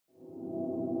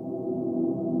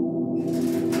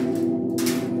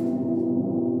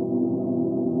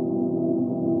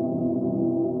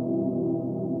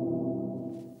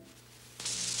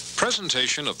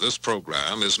presentation of this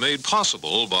program is made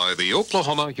possible by the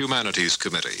Oklahoma Humanities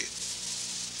Committee.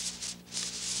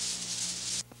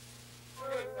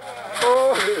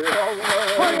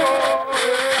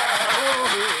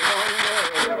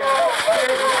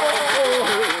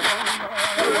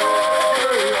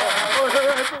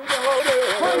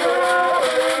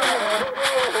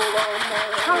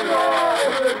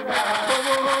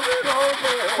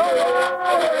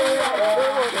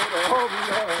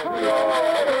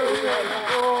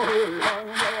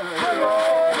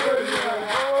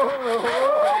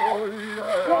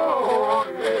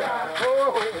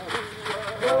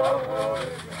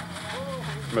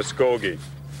 Muscogee,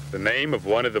 the name of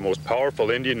one of the most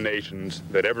powerful Indian nations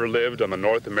that ever lived on the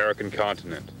North American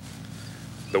continent.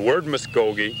 The word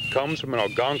Muscogee comes from an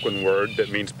Algonquin word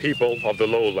that means people of the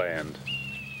lowland.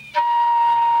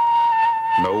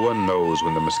 No one knows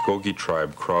when the Muscogee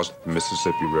tribe crossed the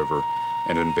Mississippi River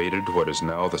and invaded what is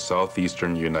now the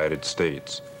southeastern United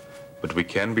States, but we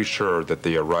can be sure that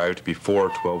they arrived before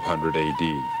 1200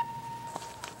 AD.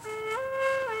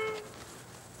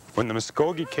 When the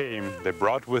Muscogee came, they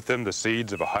brought with them the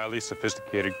seeds of a highly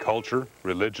sophisticated culture,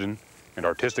 religion, and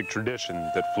artistic tradition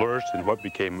that flourished in what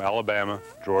became Alabama,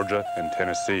 Georgia, and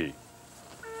Tennessee.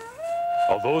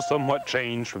 Although somewhat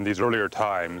changed from these earlier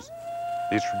times,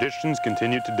 these traditions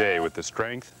continue today with the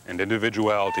strength and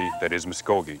individuality that is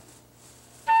Muscogee.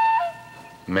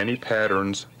 Many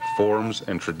patterns, forms,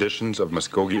 and traditions of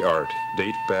Muscogee art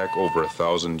date back over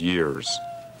 1,000 years.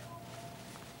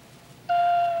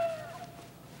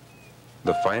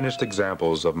 The finest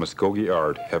examples of Muscogee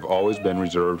art have always been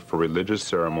reserved for religious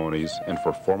ceremonies and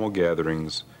for formal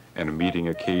gatherings and meeting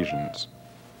occasions.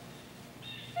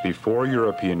 Before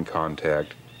European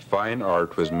contact, fine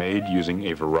art was made using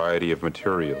a variety of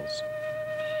materials.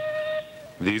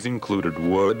 These included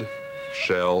wood,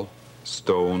 shell,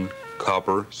 stone,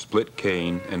 copper, split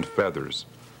cane, and feathers.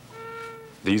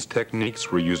 These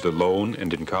techniques were used alone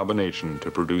and in combination to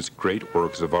produce great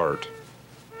works of art.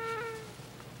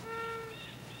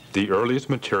 The earliest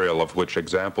material of which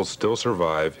examples still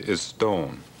survive is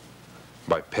stone.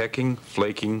 By pecking,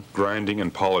 flaking, grinding,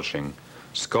 and polishing,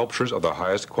 sculptures of the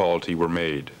highest quality were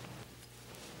made.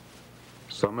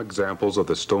 Some examples of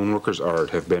the stoneworker's art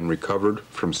have been recovered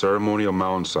from ceremonial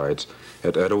mound sites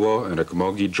at Etowah and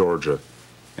Muscogee, Georgia,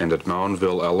 and at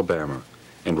Moundville, Alabama,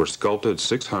 and were sculpted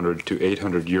 600 to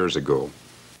 800 years ago.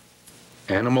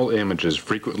 Animal images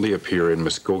frequently appear in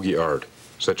Muscogee art,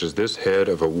 such as this head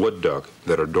of a wood duck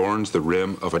that adorns the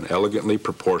rim of an elegantly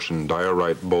proportioned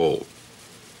diorite bowl.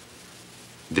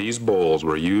 These bowls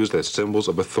were used as symbols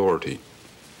of authority.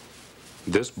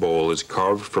 This bowl is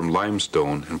carved from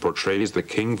limestone and portrays the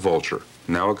king vulture,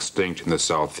 now extinct in the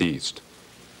southeast.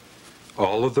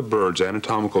 All of the bird's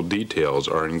anatomical details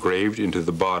are engraved into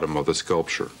the bottom of the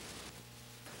sculpture.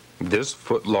 This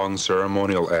foot-long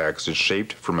ceremonial axe is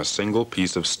shaped from a single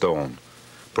piece of stone,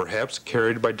 perhaps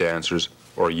carried by dancers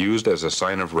or used as a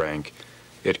sign of rank.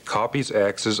 It copies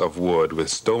axes of wood with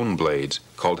stone blades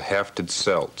called hafted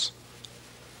celts.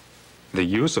 The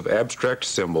use of abstract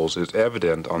symbols is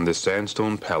evident on this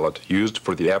sandstone palette used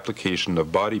for the application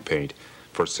of body paint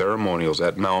for ceremonials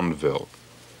at Moundville.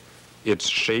 Its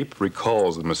shape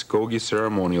recalls the Muscogee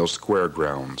ceremonial square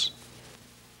grounds.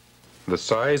 The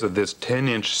size of this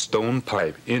 10-inch stone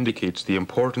pipe indicates the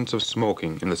importance of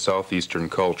smoking in the southeastern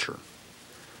culture.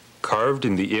 Carved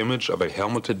in the image of a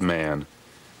helmeted man,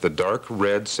 the dark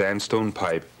red sandstone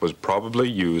pipe was probably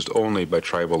used only by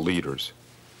tribal leaders.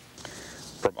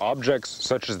 From objects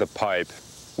such as the pipe,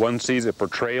 one sees a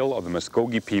portrayal of the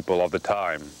Muscogee people of the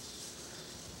time.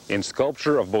 In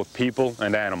sculpture of both people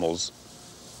and animals,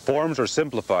 forms are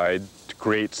simplified to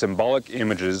create symbolic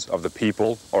images of the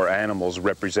people or animals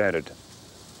represented.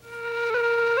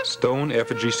 Stone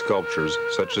effigy sculptures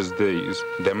such as these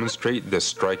demonstrate this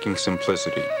striking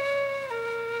simplicity.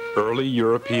 Early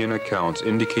European accounts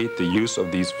indicate the use of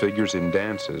these figures in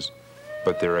dances,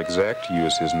 but their exact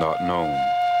use is not known.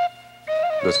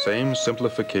 The same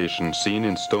simplification seen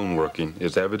in stoneworking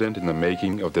is evident in the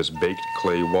making of this baked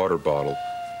clay water bottle,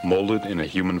 molded in a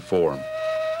human form.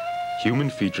 Human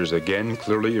features again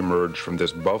clearly emerge from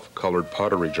this buff-colored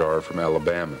pottery jar from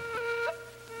Alabama.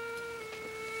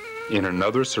 In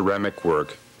another ceramic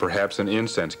work, perhaps an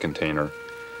incense container,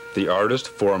 the artist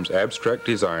forms abstract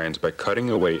designs by cutting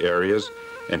away areas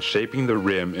and shaping the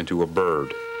rim into a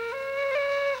bird.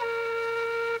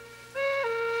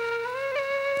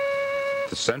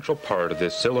 The central part of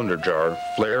this cylinder jar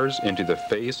flares into the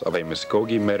face of a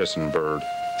Muscogee medicine bird,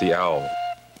 the owl.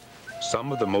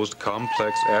 Some of the most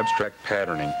complex abstract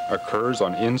patterning occurs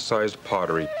on incised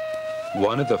pottery.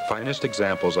 One of the finest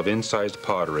examples of incised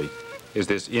pottery is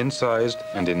this incised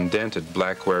and indented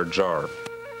blackware jar.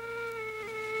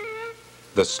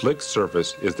 The slick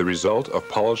surface is the result of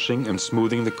polishing and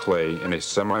smoothing the clay in a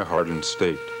semi-hardened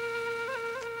state.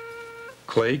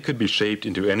 Clay could be shaped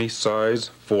into any size,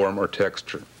 form, or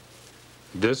texture.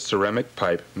 This ceramic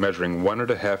pipe, measuring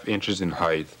 1.5 inches in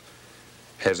height,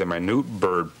 has a minute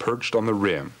bird perched on the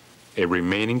rim, a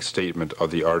remaining statement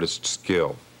of the artist's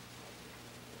skill.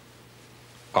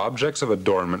 Objects of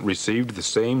adornment received the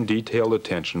same detailed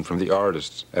attention from the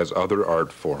artists as other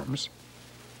art forms.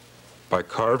 By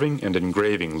carving and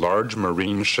engraving large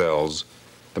marine shells,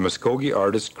 the Muscogee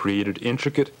artists created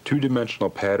intricate two-dimensional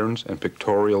patterns and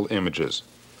pictorial images.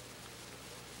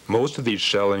 Most of these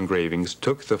shell engravings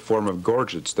took the form of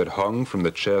gorgets that hung from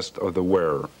the chest of the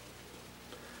wearer.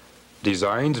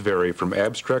 Designs vary from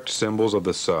abstract symbols of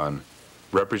the sun,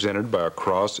 represented by a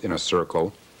cross in a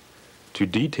circle, to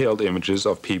detailed images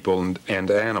of people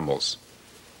and animals.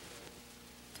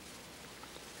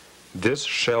 This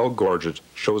shell gorget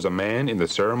shows a man in the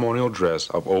ceremonial dress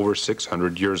of over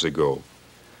 600 years ago.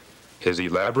 His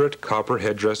elaborate copper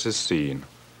headdress is seen,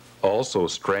 also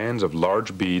strands of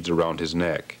large beads around his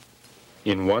neck.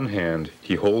 In one hand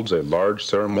he holds a large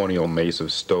ceremonial mace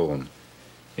of stone,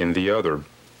 in the other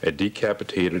a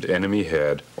decapitated enemy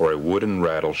head or a wooden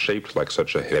rattle shaped like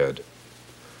such a head.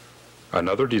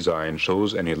 Another design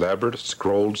shows an elaborate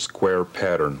scrolled square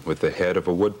pattern with the head of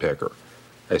a woodpecker,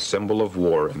 a symbol of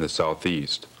war in the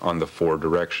southeast, on the 4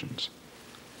 directions.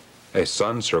 A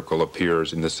sun circle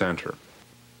appears in the center.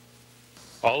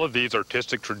 All of these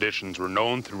artistic traditions were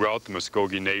known throughout the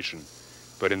Muscogee Nation,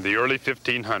 but in the early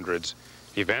 1500s,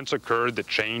 events occurred that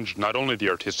changed not only the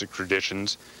artistic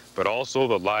traditions, but also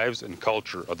the lives and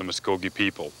culture of the Muscogee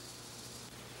people.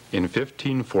 In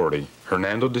 1540,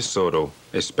 Hernando de Soto,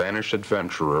 a Spanish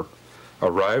adventurer,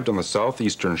 arrived on the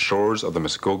southeastern shores of the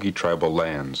Muscogee tribal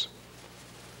lands.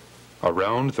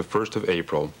 Around the 1st of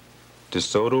April, de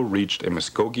Soto reached a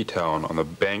Muscogee town on the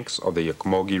banks of the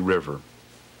Muscogee River.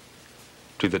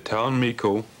 To the town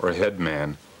Miko, or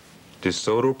headman, de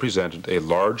Soto presented a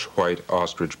large white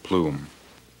ostrich plume.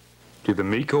 To the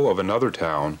Miko of another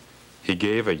town, he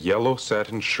gave a yellow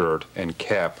satin shirt and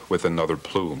cap with another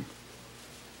plume.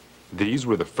 These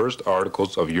were the first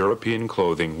articles of European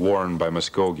clothing worn by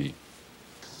Muscogee.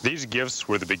 These gifts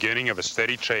were the beginning of a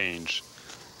steady change,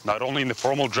 not only in the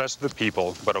formal dress of the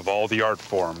people, but of all the art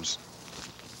forms.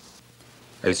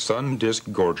 A sun disk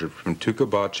gorget from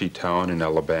Tucabachi town in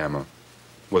Alabama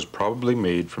was probably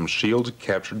made from shields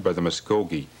captured by the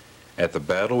Muscogee at the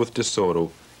battle with de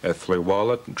Soto at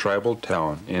Flewala tribal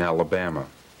town in Alabama.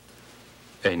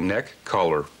 A neck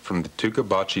collar from the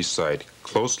Tucabachi site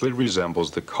closely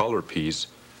resembles the collar piece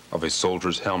of a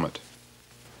soldier's helmet.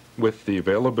 With the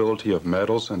availability of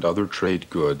metals and other trade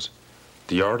goods,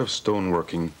 the art of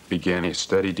stoneworking began a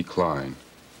steady decline.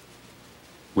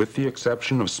 With the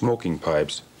exception of smoking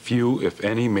pipes, few, if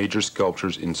any, major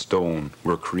sculptures in stone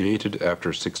were created after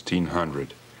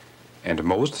 1600, and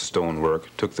most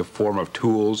stonework took the form of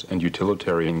tools and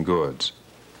utilitarian goods.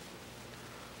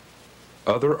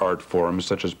 Other art forms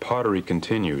such as pottery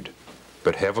continued,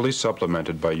 but heavily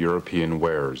supplemented by European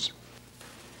wares.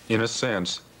 In a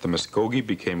sense, the Muscogee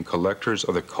became collectors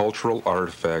of the cultural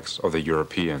artifacts of the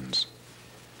Europeans.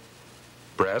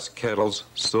 Brass kettles,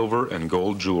 silver and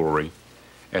gold jewelry,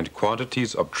 and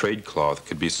quantities of trade cloth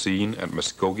could be seen at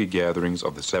Muscogee gatherings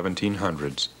of the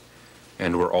 1700s,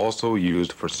 and were also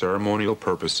used for ceremonial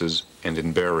purposes and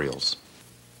in burials.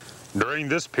 During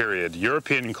this period,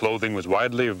 European clothing was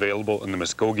widely available in the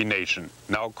Muscogee Nation,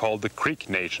 now called the Creek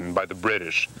Nation by the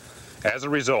British. As a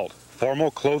result,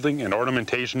 formal clothing and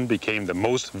ornamentation became the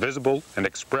most visible and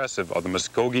expressive of the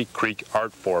Muscogee Creek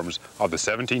art forms of the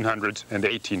 1700s and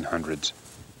 1800s.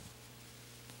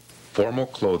 Formal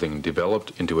clothing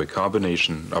developed into a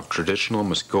combination of traditional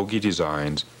Muscogee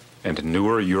designs and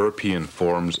newer European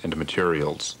forms and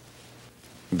materials.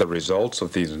 The results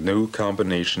of these new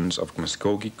combinations of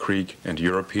Muscogee Creek and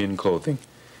European clothing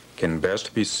can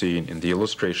best be seen in the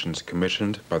illustrations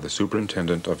commissioned by the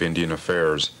Superintendent of Indian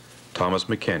Affairs, Thomas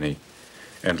McKenney,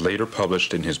 and later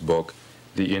published in his book,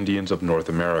 The Indians of North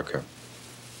America.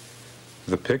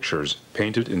 The pictures,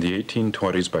 painted in the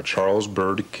 1820s by Charles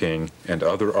Bird King and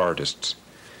other artists,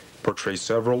 portray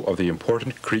several of the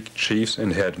important Creek chiefs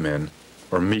and headmen,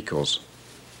 or Mikos.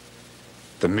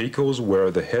 The Mikos wear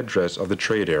the headdress of the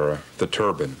trade era, the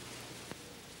turban.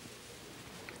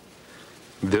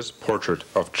 This portrait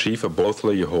of Chief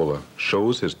Abothla Yehola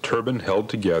shows his turban held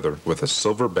together with a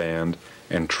silver band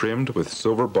and trimmed with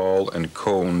silver ball and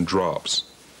cone drops.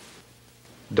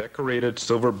 Decorated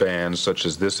silver bands such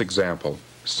as this example,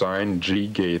 signed G.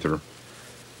 Gaither,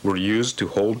 were used to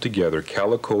hold together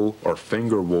calico or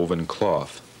finger-woven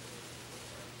cloth.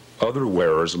 Other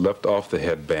wearers left off the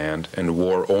headband and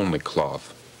wore only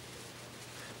cloth.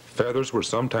 Feathers were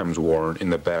sometimes worn in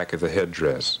the back of the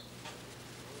headdress.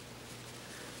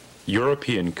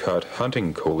 European-cut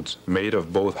hunting coats made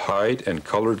of both hide and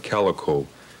colored calico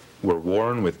were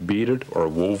worn with beaded or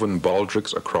woven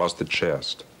baldricks across the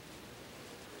chest.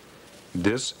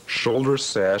 This shoulder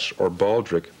sash or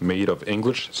baldric made of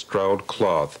English Stroud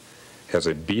cloth has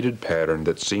a beaded pattern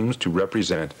that seems to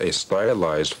represent a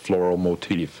stylized floral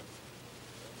motif.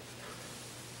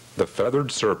 The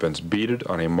feathered serpents beaded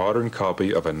on a modern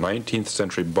copy of a 19th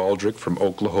century baldric from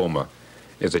Oklahoma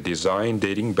is a design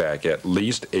dating back at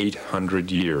least 800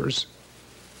 years.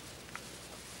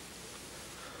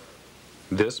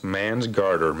 This man's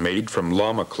garter made from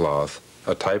llama cloth,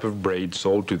 a type of braid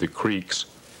sold to the Creeks,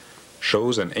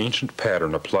 shows an ancient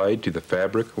pattern applied to the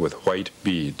fabric with white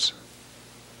beads.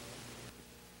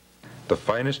 The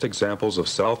finest examples of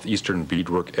southeastern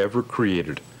beadwork ever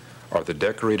created are the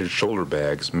decorated shoulder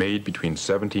bags made between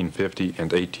 1750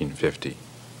 and 1850.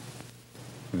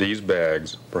 These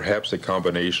bags, perhaps a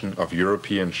combination of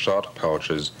European shot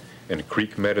pouches and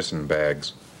Creek medicine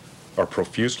bags, are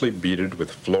profusely beaded with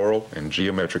floral and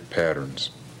geometric patterns.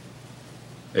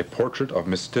 A portrait of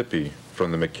Miss Stippy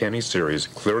from the McKenney series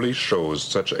clearly shows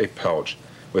such a pouch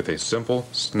with a simple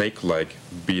snake-like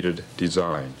beaded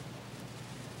design.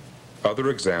 Other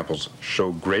examples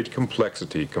show great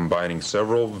complexity combining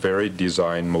several varied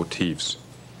design motifs.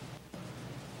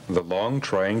 The long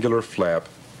triangular flap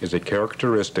is a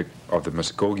characteristic of the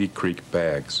Muscogee Creek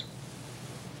bags.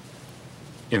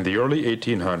 In the early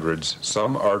 1800s,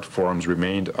 some art forms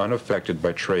remained unaffected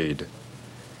by trade.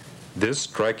 This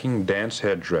striking dance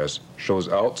headdress shows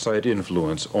outside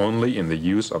influence only in the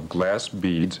use of glass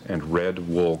beads and red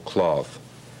wool cloth.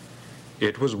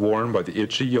 It was worn by the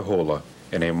Itchiyahola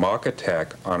in a mock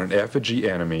attack on an effigy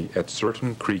enemy at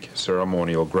certain Creek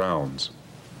ceremonial grounds.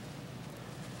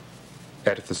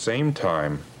 At the same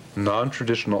time,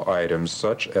 non-traditional items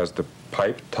such as the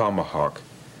pipe tomahawk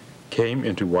came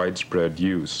into widespread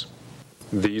use.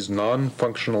 These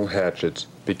non-functional hatchets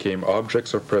became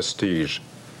objects of prestige,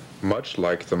 much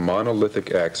like the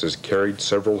monolithic axes carried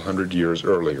several hundred years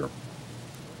earlier.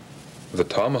 The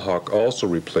tomahawk also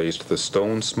replaced the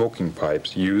stone smoking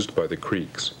pipes used by the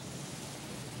Creeks.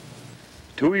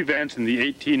 Two events in the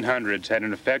 1800s had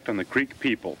an effect on the Creek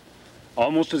people,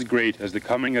 almost as great as the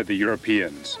coming of the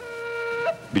Europeans.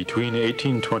 Between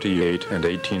 1828 and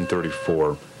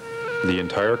 1834, the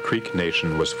entire Creek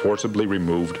nation was forcibly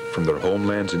removed from their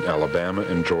homelands in Alabama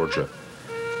and Georgia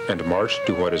and marched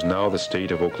to what is now the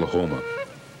state of Oklahoma.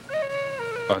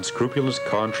 Unscrupulous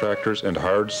contractors and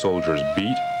hired soldiers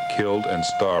beat, killed, and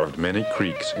starved many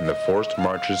Creeks in the forced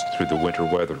marches through the winter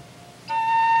weather.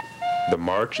 The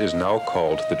march is now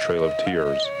called the Trail of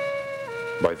Tears.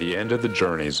 By the end of the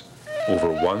journeys, over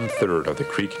 1/3 of the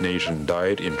Creek nation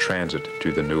died in transit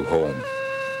to the new home.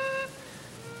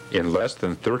 In less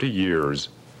than 30 years,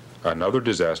 another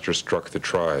disaster struck the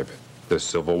tribe, the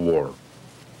Civil War.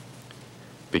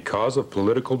 Because of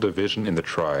political division in the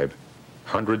tribe,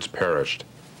 hundreds perished,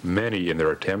 many in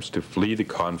their attempts to flee the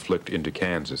conflict into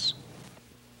Kansas.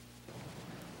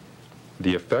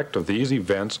 The effect of these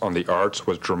events on the arts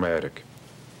was dramatic.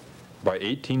 By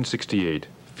 1868,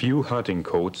 few hunting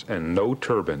coats and no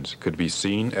turbans could be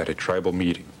seen at a tribal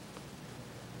meeting.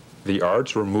 The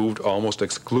arts were moved almost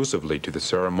exclusively to the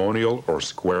ceremonial or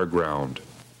square ground.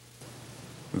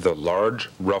 The large,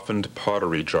 roughened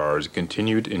pottery jars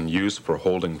continued in use for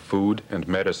holding food and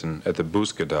medicine at the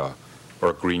Muscogee,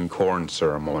 or green corn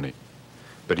ceremony,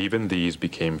 but even these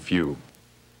became few.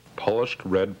 Polished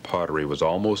red pottery was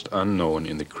almost unknown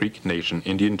in the Creek Nation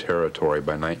Indian Territory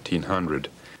by 1900,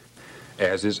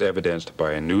 as is evidenced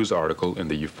by a news article in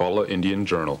the Eufaula Indian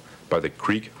Journal by the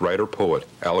Creek writer-poet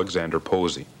Alexander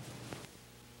Posey.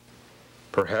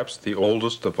 Perhaps the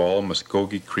oldest of all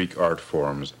Muscogee Creek art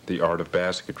forms, the art of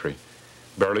basketry,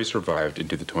 barely survived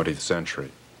into the 20th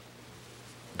century.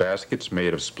 Baskets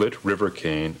made of split river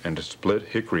cane and split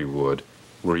hickory wood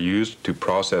were used to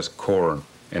process corn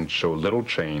and show little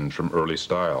change from early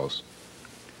styles.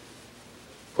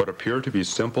 What appear to be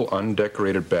simple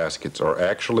undecorated baskets are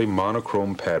actually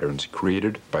monochrome patterns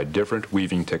created by different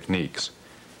weaving techniques,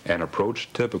 an approach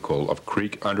typical of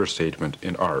Creek understatement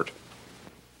in art.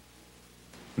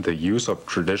 The use of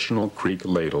traditional Creek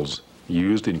ladles,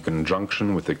 used in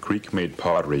conjunction with the Creek-made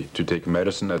pottery to take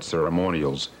medicine at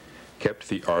ceremonials, kept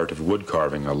the art of wood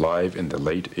carving alive in the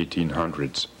late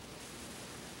 1800s.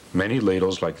 Many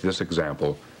ladles like this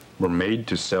example were made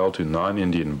to sell to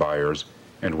non-Indian buyers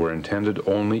and were intended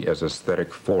only as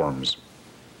aesthetic forms.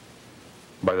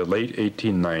 By the late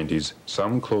 1890s,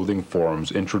 some clothing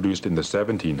forms introduced in the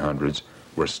 1700s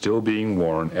were still being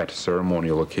worn at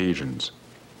ceremonial occasions.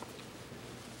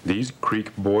 These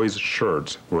Creek boys'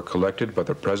 shirts were collected by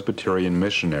the Presbyterian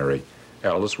missionary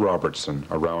Alice Robertson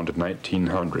around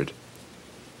 1900.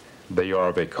 They are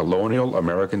of a colonial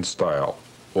American style,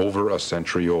 over a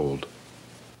century old.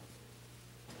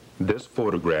 This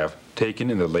photograph, taken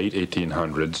in the late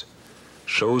 1800s,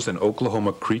 shows an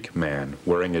Oklahoma Creek man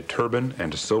wearing a turban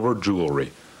and silver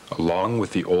jewelry along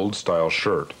with the old-style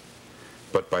shirt.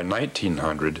 But by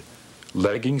 1900,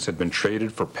 leggings had been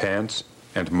traded for pants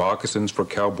and moccasins for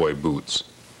cowboy boots.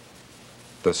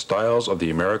 The styles of the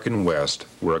American West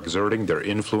were exerting their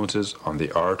influences on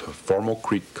the art of formal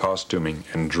Creek costuming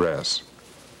and dress.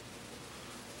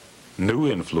 New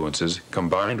influences,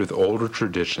 combined with older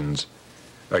traditions,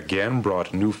 again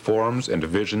brought new forms and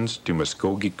visions to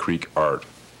Muscogee Creek art.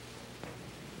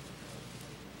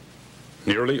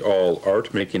 Nearly all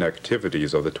art-making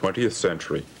activities of the 20th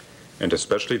century, and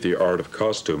especially the art of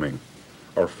costuming,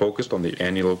 are focused on the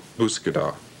annual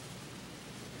Muscogee.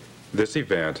 This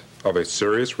event, of a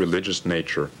serious religious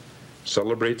nature,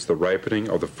 celebrates the ripening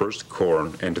of the first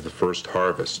corn and the first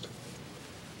harvest.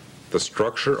 The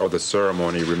structure of the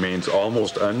ceremony remains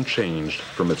almost unchanged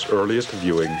from its earliest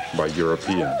viewing by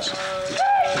Europeans.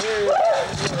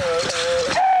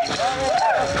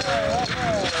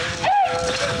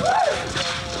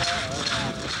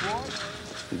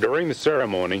 During the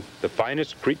ceremony, the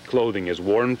finest Creek clothing is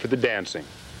worn for the dancing,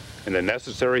 and the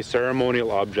necessary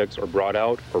ceremonial objects are brought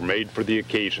out or made for the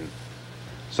occasion.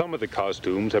 Some of the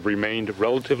costumes have remained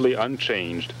relatively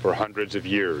unchanged for hundreds of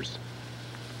years.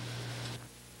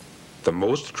 The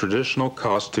most traditional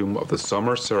costume of the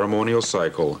summer ceremonial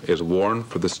cycle is worn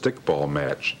for the stickball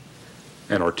match,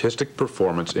 an artistic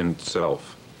performance in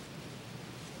itself.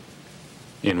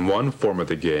 In one form of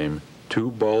the game,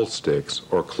 2 ball sticks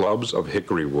or clubs of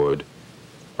hickory wood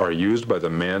are used by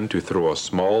the men to throw a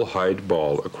small hide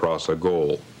ball across a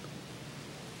goal.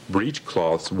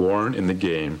 Breechcloths worn in the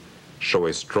game show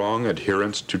a strong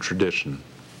adherence to tradition.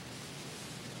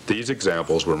 These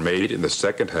examples were made in the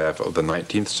second half of the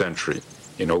 19th century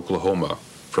in Oklahoma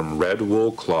from red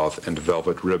wool cloth and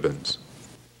velvet ribbons.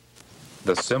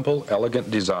 The simple, elegant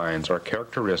designs are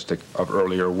characteristic of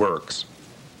earlier works.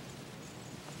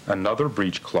 Another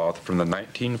breechcloth from the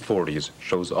 1940s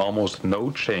shows almost no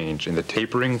change in the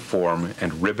tapering form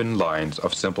and ribbon lines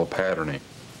of simple patterning.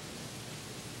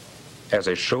 As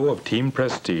a show of team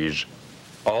prestige,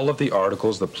 all of the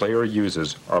articles the player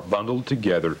uses are bundled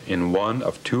together in one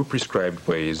of 2 prescribed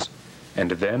ways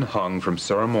and then hung from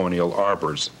ceremonial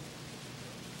arbors.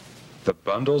 The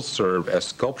bundles serve as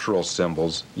sculptural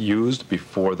symbols used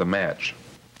before the match.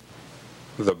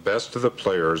 The best of the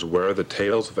players wear the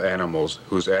tails of animals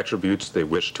whose attributes they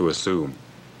wish to assume.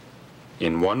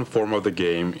 In one form of the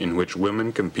game in which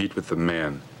women compete with the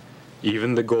men,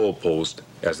 even the goalpost,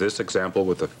 as this example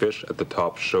with the fish at the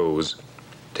top shows,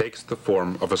 takes the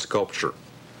form of a sculpture,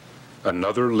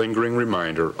 another lingering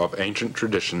reminder of ancient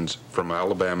traditions from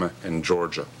Alabama and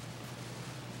Georgia.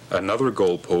 Another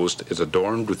goalpost is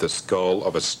adorned with the skull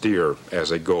of a steer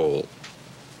as a goal.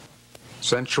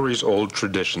 Centuries-old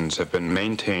traditions have been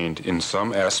maintained in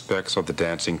some aspects of the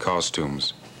dancing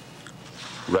costumes.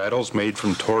 Rattles made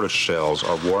from tortoise shells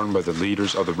are worn by the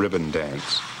leaders of the ribbon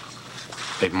dance.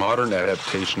 A modern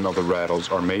adaptation of the rattles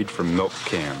are made from milk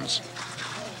cans.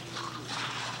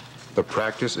 The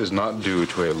practice is not due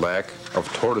to a lack of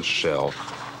tortoise shell,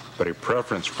 but a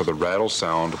preference for the rattle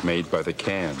sound made by the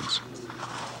cans.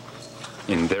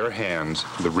 In their hands,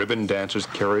 the ribbon dancers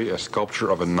carry a sculpture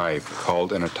of a knife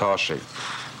called an attache.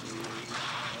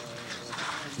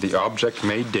 The object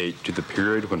may date to the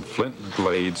period when flint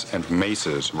blades and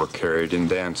maces were carried in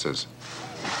dances.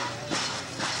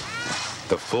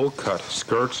 The full-cut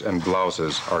skirts and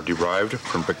blouses are derived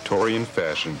from Victorian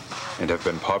fashion and have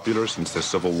been popular since the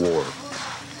Civil War.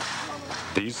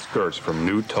 These skirts from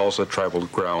New Tulsa tribal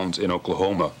grounds in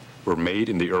Oklahoma were made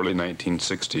in the early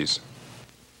 1960s.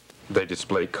 They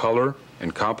display color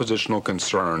and compositional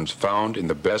concerns found in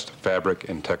the best fabric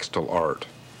and textile art.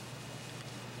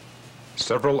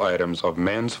 Several items of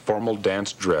men's formal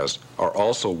dance dress are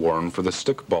also worn for the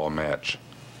stickball match.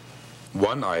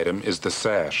 One item is the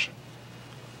sash.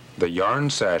 The yarn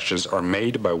sashes are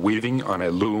made by weaving on a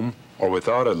loom or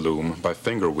without a loom by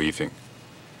finger weaving.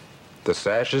 The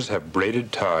sashes have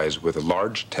braided ties with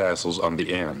large tassels on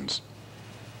the ends.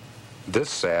 This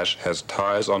sash has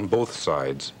ties on both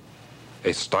sides,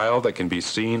 a style that can be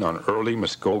seen on early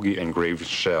Muscogee engraved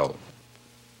shell.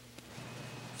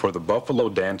 For the buffalo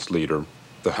dance leader,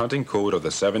 the hunting coat of the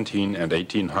 17 and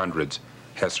 1800s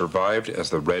has survived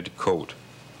as the red coat,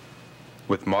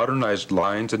 With modernized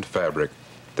lines and fabric,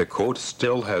 the coat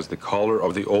still has the collar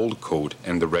of the old coat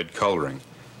and the red coloring,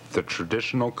 the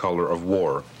traditional color of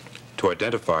war, to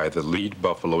identify the lead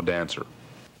buffalo dancer.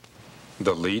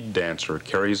 The lead dancer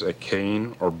carries a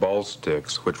cane or ball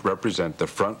sticks which represent the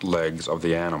front legs of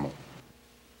the animal.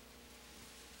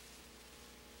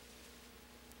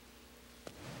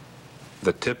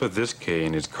 The tip of this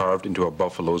cane is carved into a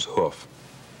buffalo's hoof.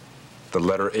 The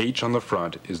letter H on the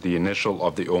front is the initial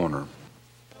of the owner.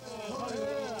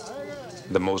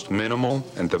 The most minimal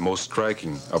and the most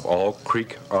striking of all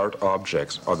Creek art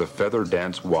objects are the feather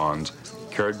dance wands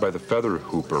carried by the feather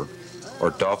hooper,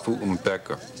 or dafu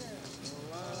umpeka.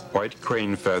 White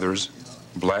crane feathers,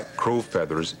 black crow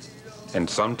feathers, and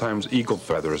sometimes eagle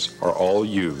feathers are all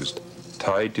used,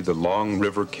 tied to the long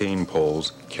river cane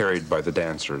poles carried by the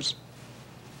dancers.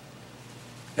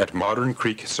 At modern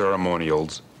Creek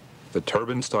ceremonials, the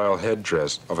turban-style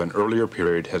headdress of an earlier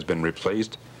period has been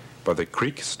replaced by the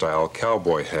Creek-style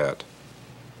cowboy hat.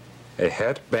 A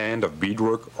hat band of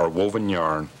beadwork or woven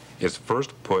yarn is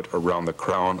first put around the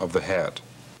crown of the hat.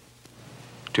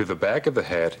 To the back of the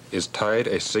hat is tied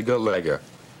a sigalega,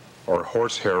 or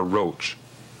horsehair roach,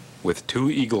 with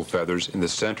 2 eagle feathers in the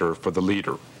center for the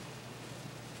leader.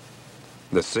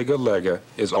 The sigalega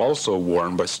is also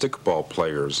worn by stickball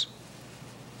players.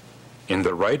 In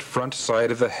the right front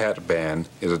side of the hat band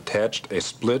is attached a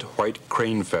split white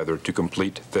crane feather to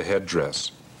complete the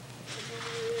headdress.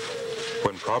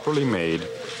 When properly made,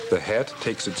 the hat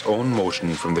takes its own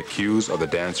motion from the cues of the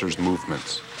dancer's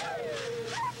movements.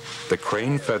 The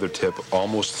crane feather tip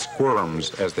almost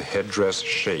squirms as the headdress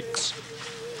shakes.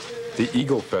 The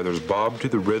eagle feathers bob to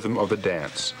the rhythm of the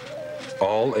dance,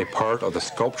 all a part of the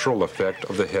sculptural effect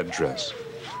of the headdress.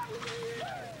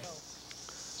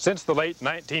 Since the late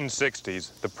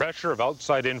 1960s, the pressure of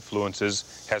outside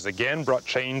influences has again brought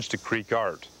change to Creek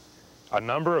art. A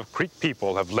number of Creek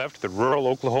people have left the rural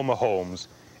Oklahoma homes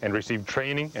and received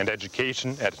training and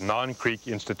education at non-Creek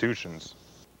institutions.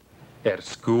 At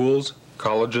schools,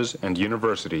 colleges, and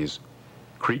universities,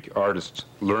 Creek artists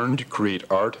learn to create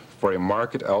art for a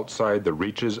market outside the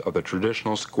reaches of the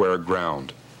traditional square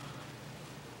ground.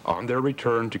 On their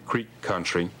return to Creek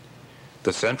country,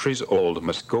 the centuries-old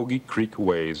Muscogee Creek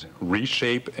ways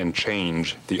reshape and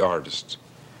change the artists.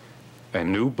 A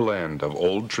new blend of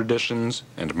old traditions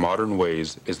and modern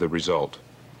ways is the result.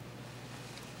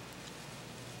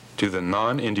 To the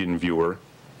non-Indian viewer,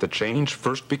 the change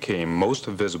first became most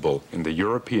visible in the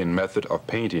European method of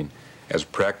painting as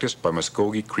practiced by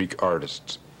Muscogee Creek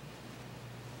artists.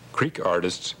 Creek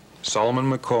artists Solomon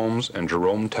McCombs and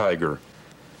Jerome Tiger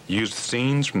used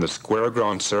scenes from the square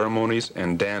ground ceremonies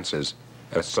and dances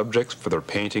as subjects for their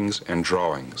paintings and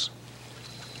drawings.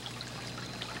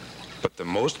 But the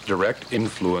most direct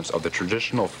influence of the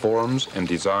traditional forms and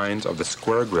designs of the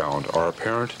square ground are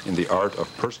apparent in the art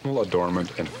of personal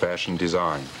adornment and fashion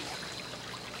design.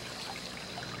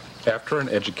 After an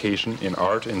education in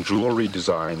art and jewelry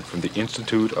design from the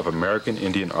Institute of American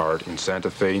Indian Art in Santa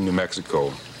Fe, New Mexico,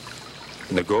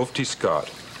 Nagofty Scott,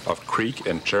 of Creek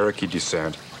and Cherokee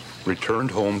descent,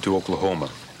 returned home to Oklahoma.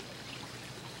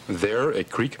 There, a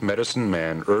Creek medicine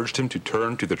man urged him to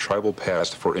turn to the tribal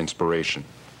past for inspiration.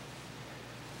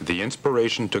 The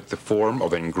inspiration took the form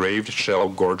of engraved shell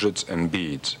gorgets and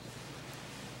beads.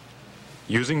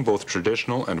 Using both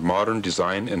traditional and modern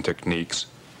design and techniques,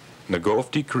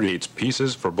 Nagofty creates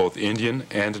pieces for both Indian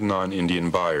and non-Indian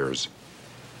buyers.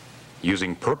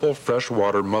 Using purple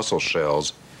freshwater mussel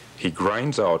shells, he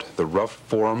grinds out the rough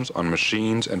forms on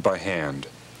machines and by hand.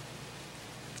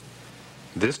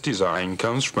 This design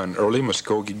comes from an early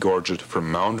Muscogee gorget from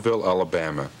Moundville,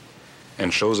 Alabama,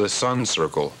 and shows a sun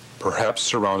circle, perhaps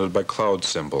surrounded by cloud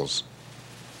symbols.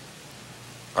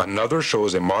 Another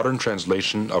shows a modern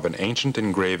translation of an ancient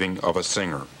engraving of a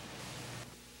singer.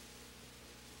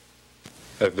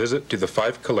 A visit to the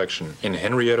Fife Collection in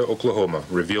Henrietta, Oklahoma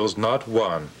reveals not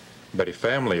one, but a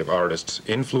family of artists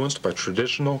influenced by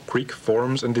traditional Creek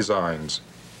forms and designs,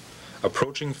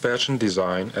 approaching fashion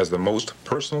design as the most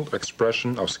personal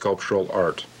expression of sculptural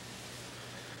art.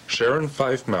 Sharon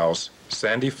Fife Mouse,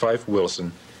 Sandy Fife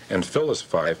Wilson, and Phyllis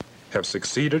Fife have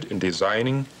succeeded in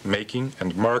designing, making,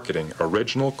 and marketing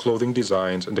original clothing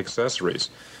designs and accessories,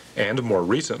 and more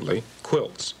recently,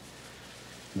 quilts.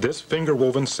 This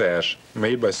finger-woven sash,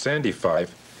 made by Sandy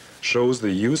Fife, shows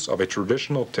the use of a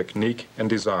traditional technique and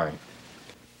design.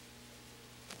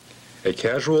 A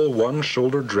casual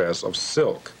one-shoulder dress of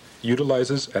silk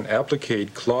utilizes an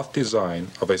appliqué cloth design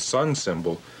of a sun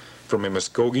symbol from a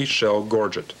Muscogee shell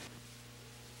gorget.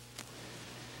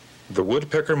 The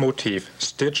woodpecker motif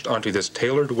stitched onto this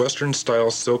tailored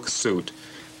Western-style silk suit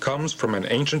comes from an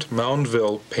ancient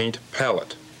Moundville paint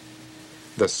palette.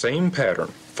 The same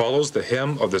pattern follows the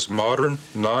hem of this modern,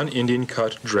 non-Indian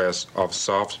cut dress of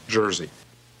soft jersey.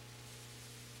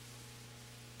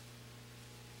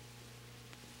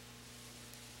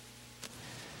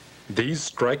 These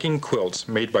striking quilts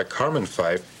made by Carmen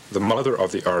Fife, the mother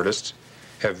of the artist,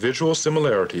 have visual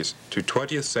similarities to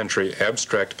 20th century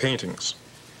abstract paintings.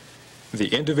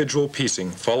 The individual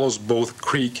piecing follows both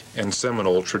Creek and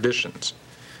Seminole traditions.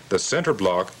 The center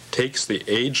block takes the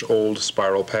age-old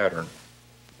spiral pattern.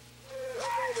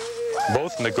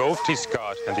 Both Ngove T.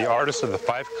 Scott and the artists of the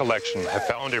Fife collection have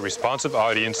found a responsive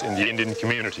audience in the Indian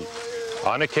community.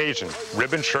 On occasion,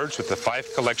 ribbon shirts with the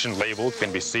Fife collection label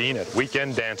can be seen at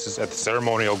weekend dances at the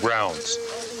ceremonial grounds,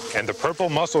 and the purple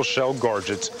mussel shell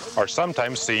gorgets are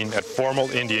sometimes seen at formal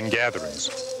Indian gatherings.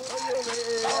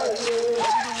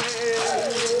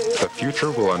 The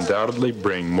future will undoubtedly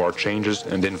bring more changes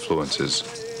and influences.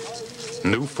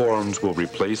 New forms will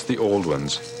replace the old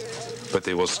ones, but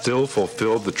they will still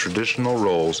fulfill the traditional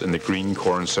roles in the green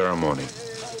corn ceremony.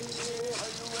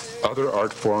 Other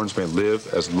art forms may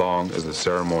live as long as the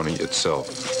ceremony itself.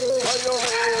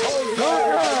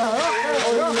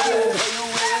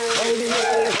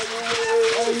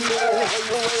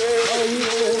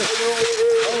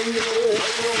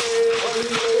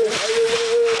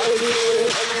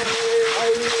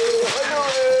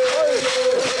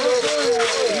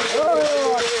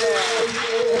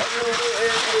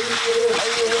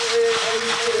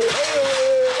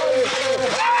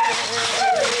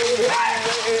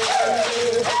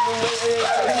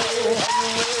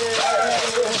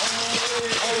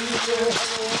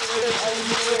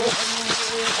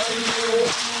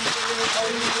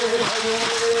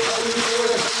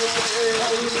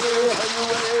 Thank you.